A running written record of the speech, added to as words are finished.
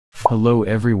Hello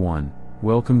everyone,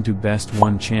 welcome to Best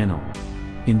One channel.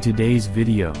 In today's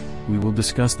video, we will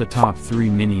discuss the top 3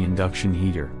 mini induction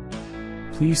heater.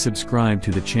 Please subscribe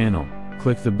to the channel,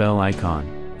 click the bell icon,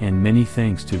 and many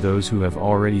thanks to those who have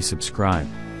already subscribed.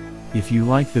 If you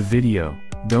like the video,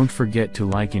 don't forget to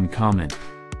like and comment.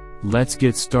 Let's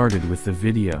get started with the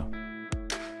video.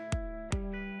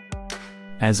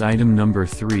 As item number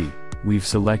 3, we've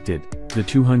selected the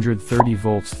 230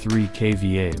 volts 3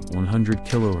 kVA 100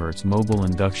 kHz mobile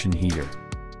induction heater.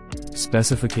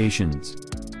 Specifications: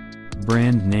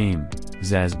 brand name,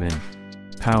 Zasbin.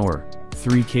 Power,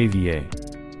 3 kVA.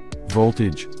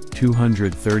 Voltage,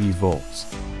 230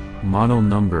 volts. Model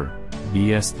number,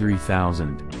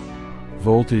 BS3000.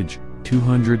 Voltage,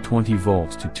 220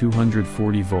 volts to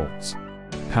 240 volts.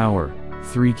 Power,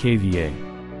 3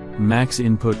 kVA. Max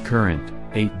input current,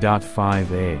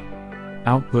 8.5 A.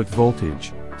 Output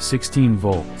voltage, 16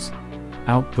 volts.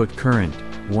 Output current,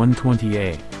 120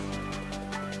 A.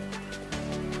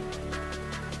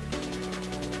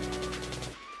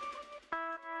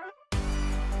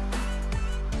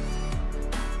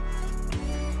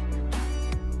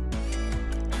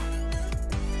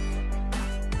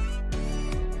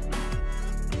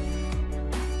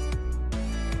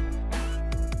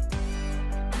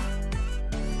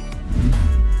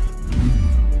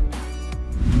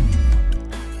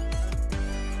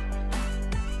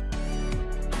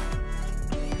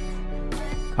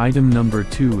 Item number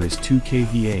 2 is 2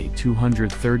 kVA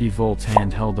 230 volts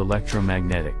handheld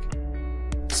electromagnetic.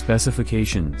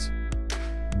 Specifications: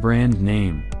 brand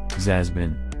name,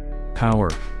 Zasbin.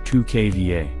 Power, 2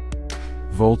 kVA.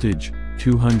 Voltage,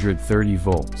 230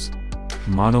 volts.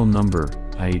 Model number,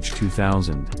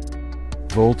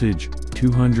 IH2000. Voltage,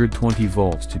 220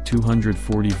 volts to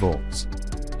 240 volts.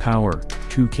 Power,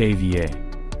 2 kVA.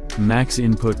 Max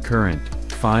input current,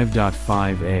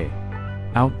 5.5 A.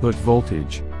 Output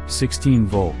voltage, 16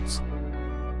 volts.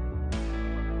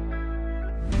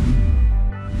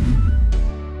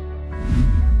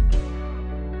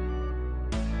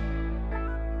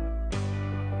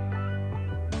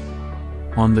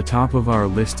 On the top of our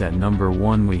list at number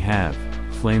 1 we have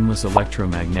flameless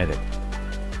electromagnetic.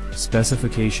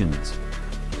 Specifications: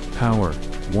 power,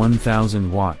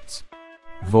 1000 watts.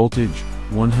 Voltage,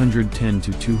 110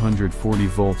 to 240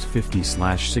 volts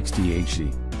 50/60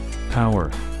 Hz.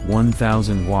 Power,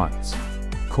 1000 watts.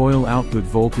 Coil output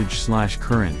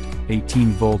voltage/current,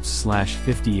 18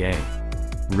 volts/50 A.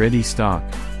 Ready stock,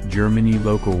 Germany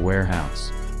local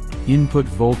warehouse. Input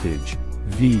voltage,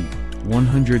 V,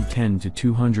 110 to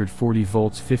 240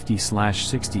 volts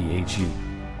 50/60 Hz.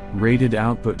 Rated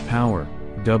output power,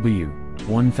 W,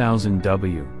 1000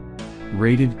 W.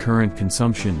 Rated current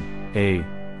consumption, A,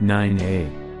 9 A.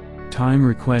 Time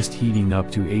request heating up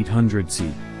to 800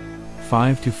 C.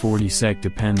 5 to 40 sec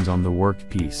depends on the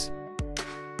workpiece.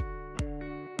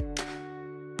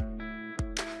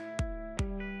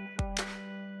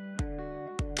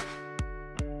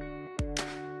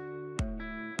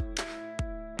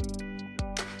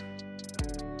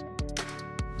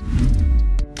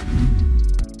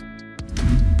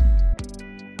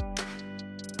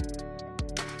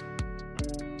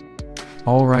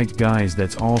 Alright guys,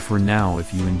 that's all for now.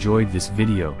 If you enjoyed this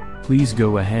video, please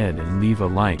go ahead and leave a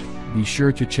like. Be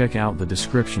sure to check out the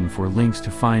description for links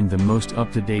to find the most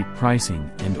up-to-date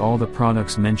pricing and all the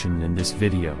products mentioned in this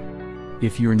video.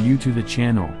 If you're new to the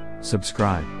channel,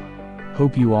 subscribe.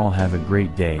 Hope you all have a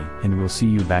great day, and we'll see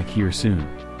you back here soon.